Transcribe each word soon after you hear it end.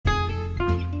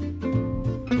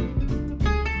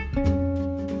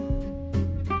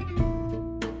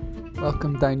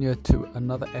Welcome down here to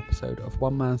another episode of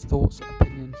One Man's Thoughts,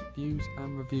 Opinions, Views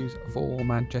and Reviews of all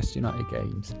Manchester United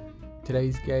games.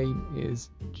 Today's game is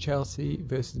Chelsea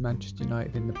versus Manchester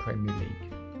United in the Premier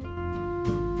League.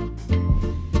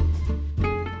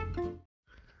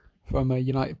 From a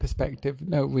United perspective,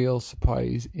 no real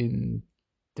surprise in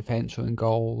defence or in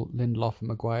goal. Lindelof and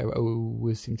Maguire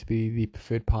always seem to be the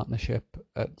preferred partnership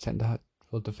at centre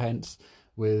for defence,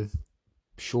 with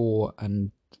Shaw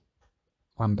and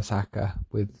Wan-Bissaka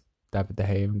with David De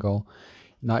Gea in goal.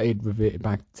 United reverted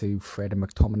back to Fred and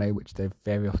McTominay, which they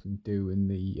very often do in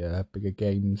the bigger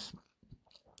games.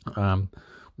 With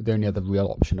the only other real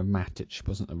option of Matic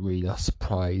wasn't a real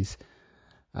surprise.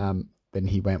 Then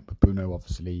he went with Bruno,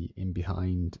 obviously, in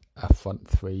behind a front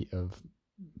three of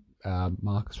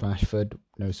Marcus Rashford.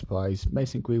 No surprise.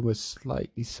 Mason Green was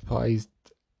slightly surprised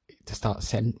to start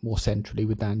more centrally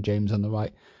with Dan James on the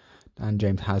right. Dan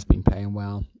James has been playing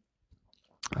well.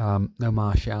 No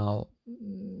Martial,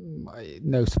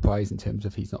 no surprise in terms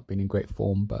of he's not been in great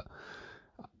form, but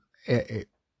it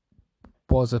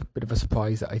was a bit of a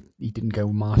surprise that he didn't go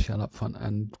with Martial up front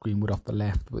and Greenwood off the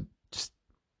left. But just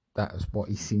that was what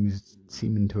he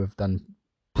seeming to have done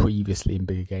previously in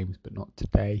bigger games, but not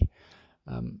today.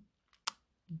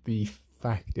 The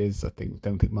fact is, I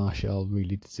don't think Martial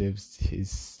really deserves his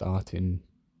starting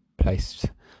place,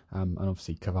 and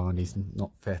obviously Cavani's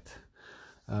not fit.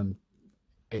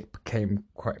 It became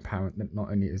quite apparent that not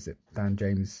only is it Dan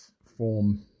James'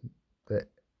 form that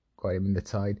got him in the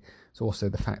side, it's also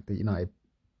the fact that United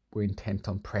were intent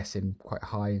on pressing quite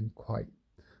high and quite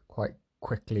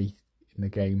quickly in the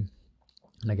game.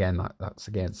 And again, that's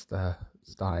against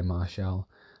starting Martial,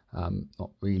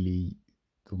 not really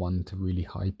the one to really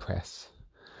high press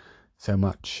so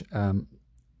much.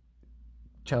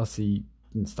 Chelsea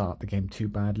didn't start the game too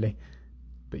badly,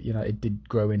 but United did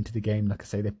grow into the game. Like I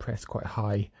say, they pressed quite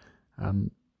high,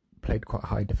 played quite a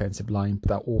high defensive line, but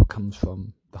that all comes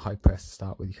from the high press to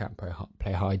start with. You can't play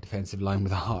a high defensive line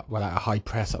without a high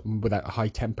press, without a high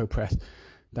tempo press.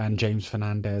 Dan James,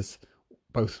 Fernandes,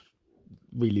 both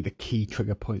really the key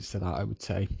trigger points to that, I would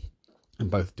say,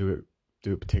 and both do it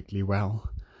particularly well.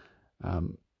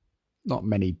 Not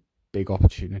many big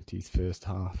opportunities first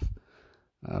half.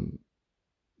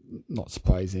 Not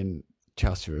surprising.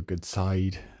 Chelsea are a good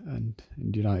side, and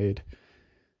United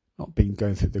not been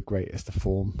going through the greatest of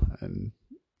form, and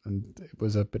it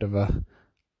was a bit of a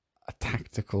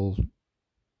tactical,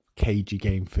 cagey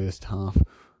game first half.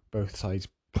 Both sides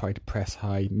tried to press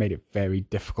high, made it very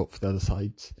difficult for the other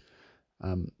sides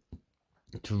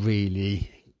to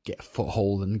really get a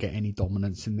foothold and get any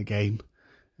dominance in the game.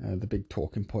 The big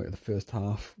talking point of the first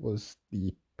half was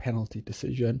the penalty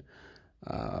decision.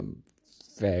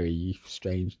 Very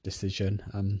strange decision.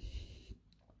 I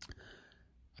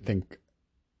think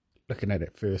looking at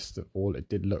it first of all, it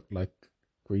did look like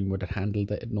Greenwood had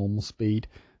handled it at normal speed.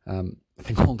 I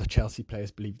think all the Chelsea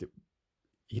players believed that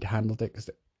he'd handled it, because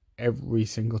every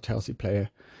single Chelsea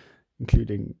player,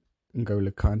 including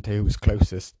N'Golo Kante, who was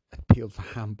closest, appealed for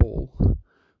handball,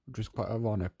 which was quite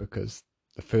ironic because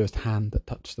the first hand that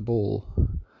touched the ball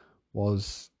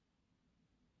was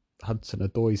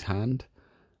Hudson-Odoi's hand.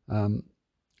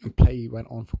 And play went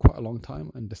on for quite a long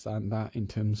time. I understand that in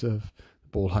terms of the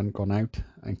ball hadn't gone out,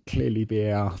 and clearly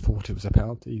VAR thought it was a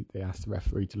penalty. They asked the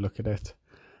referee to look at it.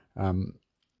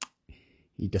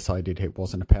 He decided it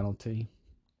wasn't a penalty.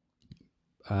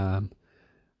 I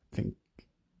think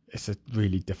it's a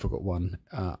really difficult one.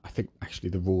 I think actually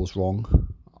the rule's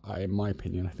wrong. In my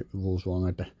opinion, I think the rule's wrong.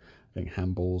 I think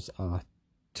handballs are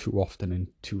too often and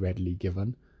too readily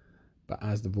given. But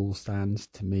as the rule stands,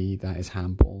 to me, that is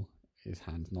handball. His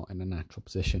hand's not in a natural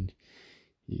position.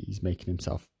 He's making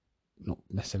himself not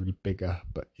necessarily bigger,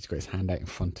 but he's got his hand out in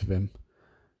front of him.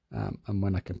 And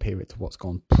when I compare it to what's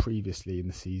gone previously in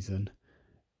the season,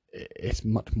 it's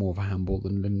much more of a handball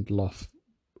than Lindelof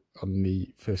on the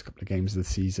first couple of games of the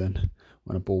season,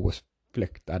 when a ball was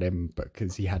flicked at him, but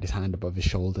because he had his hand above his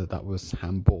shoulder, that was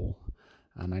handball.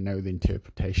 And I know the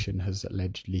interpretation has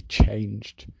allegedly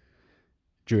changed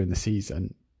during the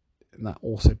season, and that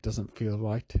also doesn't feel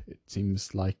right. It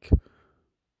seems like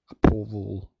a poor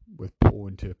rule with poor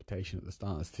interpretation at the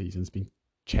start of the season has been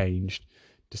changed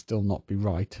to still not be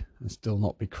right and still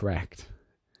not be correct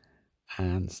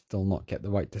and still not get the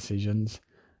right decisions.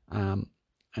 And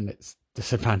it's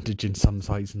disadvantaging some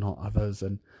sides, not others.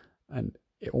 And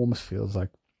it almost feels like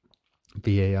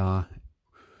VAR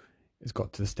has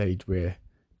got to the stage where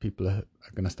people are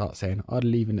going to start saying,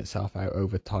 leaving itself out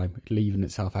over time, leaving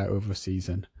itself out over a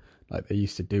season, like they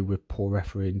used to do with poor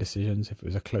refereeing decisions. If it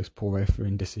was a close poor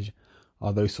refereeing decision,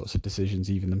 are those sorts of decisions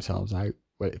even themselves out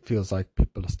well, it feels like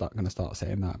people are going to start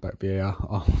saying that about VAR.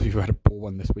 Oh, if you had a poor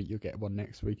one this week, you'll get one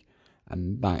next week,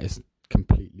 and that is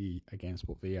completely against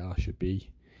what VAR should be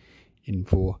in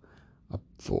for. I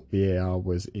thought VAR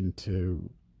was in to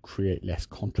create less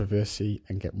controversy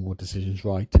and get more decisions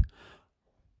right.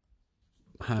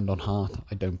 Hand on heart,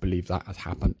 I don't believe that has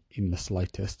happened in the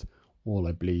slightest. All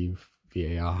I believe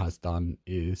VAR has done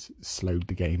is slowed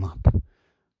the game up.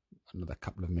 Another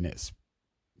couple of minutes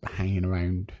hanging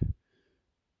around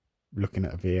looking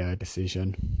at a VAR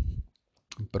decision,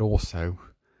 but also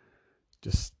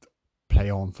just play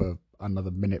on for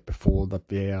another minute before the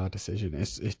VAR decision.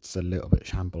 It's a little bit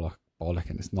shambolic,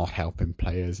 and it's not helping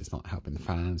players, it's not helping the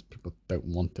fans. People don't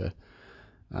want to,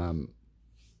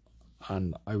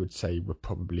 and I would say we're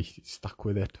probably stuck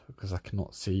with it because I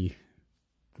cannot see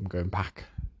them going back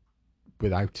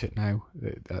without it now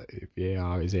that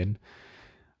VAR is in.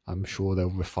 I'm sure they'll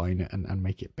refine it and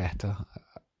make it better.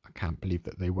 I can't believe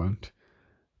that they won't,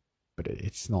 but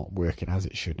it's not working as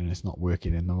it should, and it's not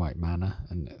working in the right manner,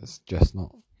 and it's just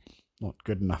not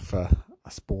good enough for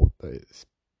a sport that's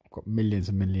got millions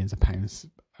and millions of pounds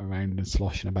around and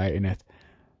sloshing about in it,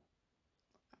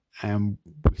 and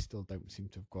we still don't seem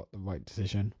to have got the right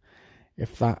decision.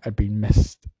 If that had been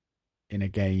missed in a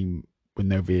game with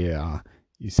no VAR,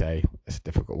 you say it's a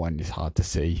difficult one, it's hard to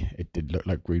see. It did look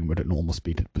like Greenwood at normal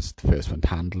speed was the first one to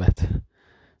handle it,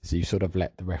 so you sort of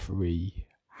let the referee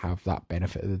have that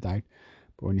benefit of the doubt.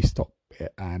 But when you stop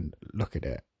it and look at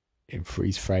it in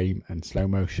freeze frame and slow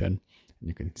motion, and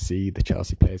you can see the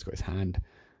Chelsea player's got his hand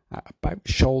at about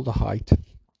shoulder height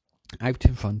out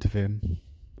in front of him,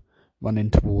 running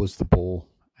towards the ball,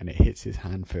 and it hits his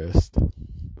hand first.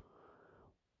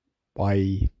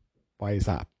 Why is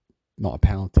that not a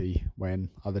penalty when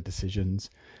other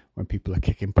decisions, when people are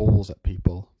kicking balls at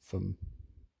people from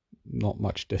not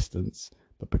much distance,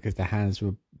 but because their hands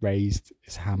were raised,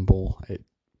 it's handball?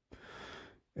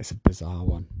 It's a bizarre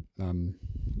one.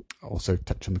 Also,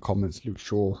 touch on the comments. Luke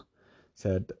Shaw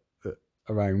said that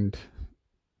around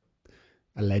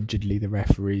allegedly the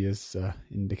referee has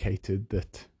indicated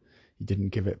that he didn't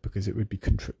give it because it would be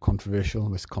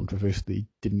controversial. It's controversial that he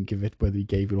didn't give it. Whether he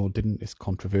gave it or didn't, it's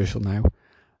controversial now.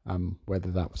 Whether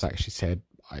that was actually said,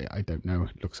 I don't know.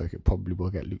 It looks like it probably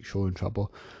will get Luke Shaw in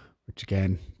trouble, which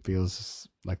again feels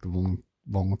like the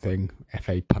wrong thing.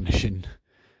 FA punishing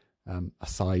a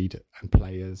side and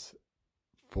players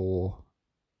for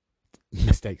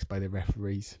mistakes by the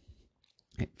referees.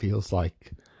 It feels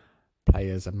like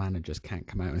players and managers can't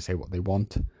come out and say what they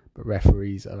want, but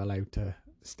referees are allowed to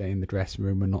stay in the dressing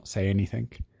room and not say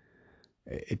anything.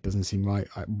 It doesn't seem right.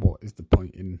 What is the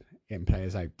point in getting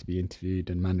players out to be interviewed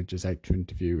and managers out to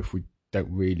interview if we don't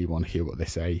really want to hear what they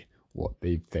say, what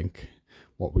they think?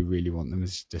 What we really want them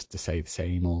is just to say the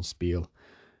same old spiel.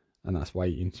 And that's why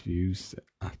interviews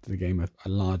after the game are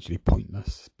largely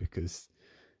pointless, because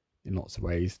in lots of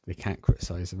ways they can't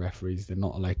criticise the referees. They're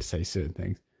not allowed to say certain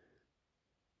things.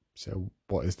 So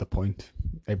what is the point?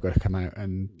 They've got to come out,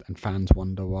 and fans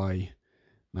wonder why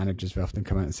managers have often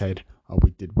come out and said, oh,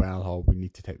 we did well, or we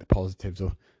need to take the positives,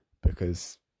 or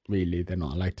because really they're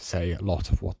not allowed to say a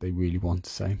lot of what they really want to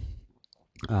say.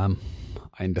 I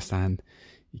understand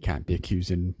you can't be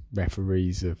accusing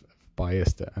referees of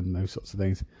bias and those sorts of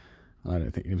things. I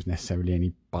don't think there was necessarily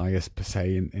any bias per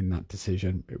se in that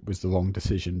decision. It was the wrong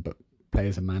decision, but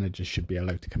players and managers should be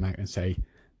allowed to come out and say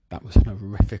that was a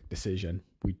horrific decision.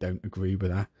 We don't agree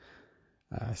with that.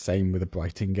 Same with the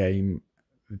Brighton game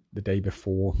the day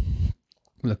before,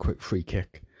 with a quick free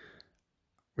kick.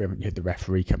 We haven't heard the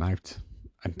referee come out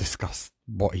and discuss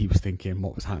what he was thinking,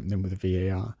 what was happening with the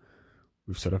VAR.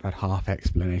 We've sort of had half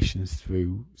explanations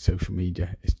through social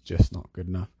media. It's just not good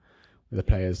enough. The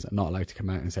players are not allowed to come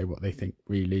out and say what they think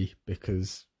really,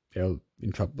 because they're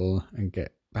in trouble and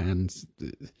get bans,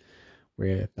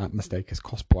 where that mistake has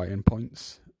cost Brighton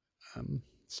points.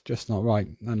 It's just not right.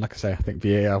 And like I say, I think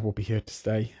VAR will be here to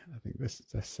stay. I think this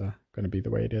is going to be the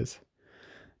way it is.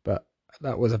 But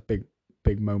that was a big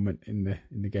moment in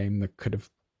the game that could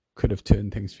have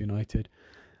turned things for United.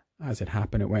 As it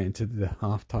happened, it went into the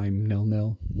half-time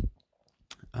 0-0.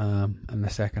 And the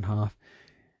second half,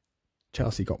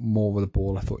 Chelsea got more with the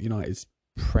ball. I thought United's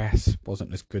press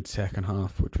wasn't as good second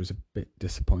half, which was a bit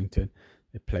disappointing.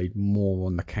 They played more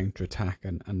on the counter-attack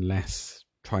and less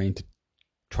trying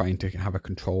to have a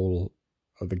control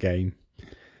of the game.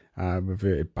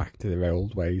 Reverted back to their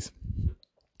old ways.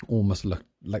 Almost looked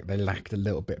like they lacked a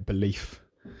little bit of belief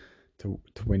to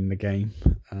win the game.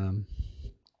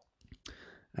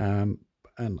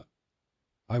 And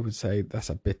I would say that's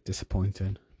a bit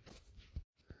disappointing.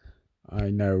 I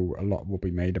know a lot will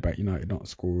be made about United not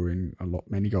scoring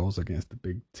many goals against the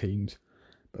big teams,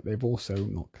 but they've also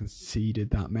not conceded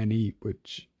that many,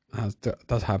 which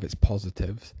does have its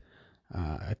positives.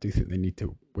 I do think they need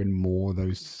to win more of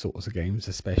those sorts of games,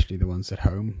 especially the ones at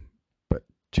home. But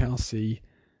Chelsea,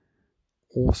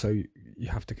 also, you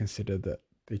have to consider that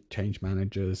they changed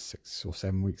managers 6 or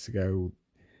 7 weeks ago.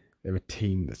 They're a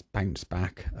team that's bounced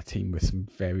back, a team with some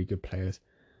very good players,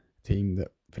 a team that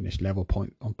finished level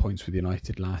on points with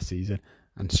United last season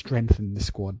and strengthened the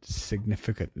squad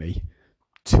significantly.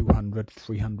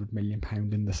 200-300 million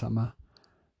pound in the summer.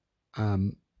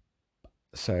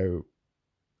 So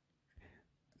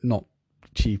not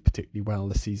achieved particularly well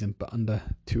this season, but under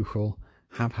Tuchel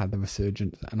have had the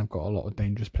resurgence and have got a lot of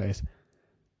dangerous players.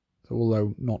 So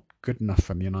although not good enough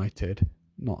from United,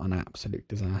 not an absolute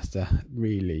disaster.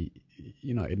 Really,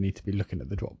 United need to be looking at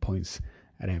the drop points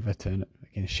at Everton,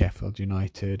 against Sheffield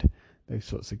United, those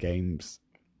sorts of games,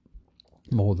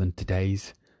 more than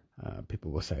today's.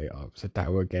 People will say, oh, it was a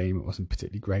dour game, it wasn't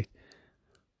particularly great.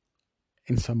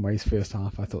 In some ways, first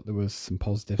half, I thought there was some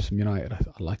positives from United. I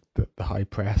liked the high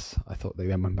press. I thought they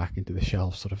then went back into the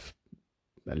shell, sort of,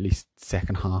 at least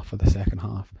second half,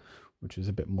 which was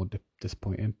a bit more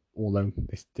disappointing. Although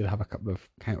they did have a couple of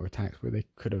counter attacks where they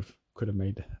could have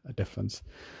made a difference,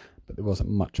 but there wasn't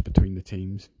much between the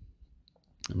teams.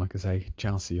 And like I say,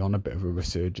 Chelsea on a bit of a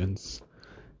resurgence.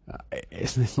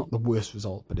 It's not the worst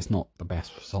result, but it's not the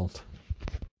best result.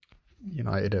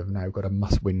 United have now got a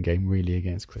must-win game really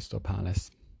against Crystal Palace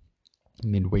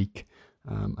midweek,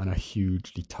 and a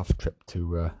hugely tough trip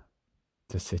to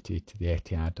City, to the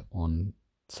Etihad on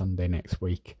Sunday next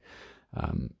week.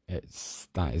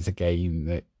 That is a game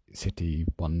that City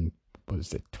won,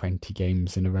 20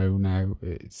 games in a row now.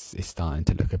 It's starting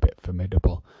to look a bit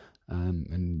formidable,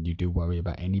 and you do worry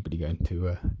about anybody going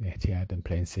to the Etihad and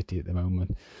playing City at the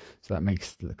moment. So that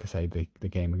makes, like I say, the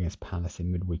game against Palace in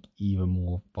midweek even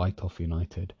more vital for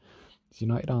United. So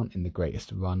United aren't in the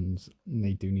greatest of runs, and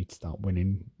they do need to start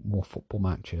winning more football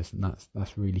matches, and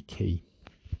that's really key.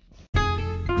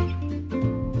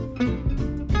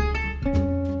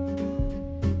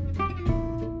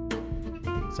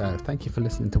 So thank you for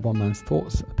listening to One Man's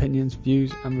thoughts, opinions,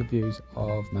 views and reviews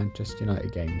of Manchester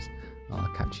United games. I'll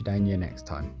catch you down here next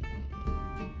time.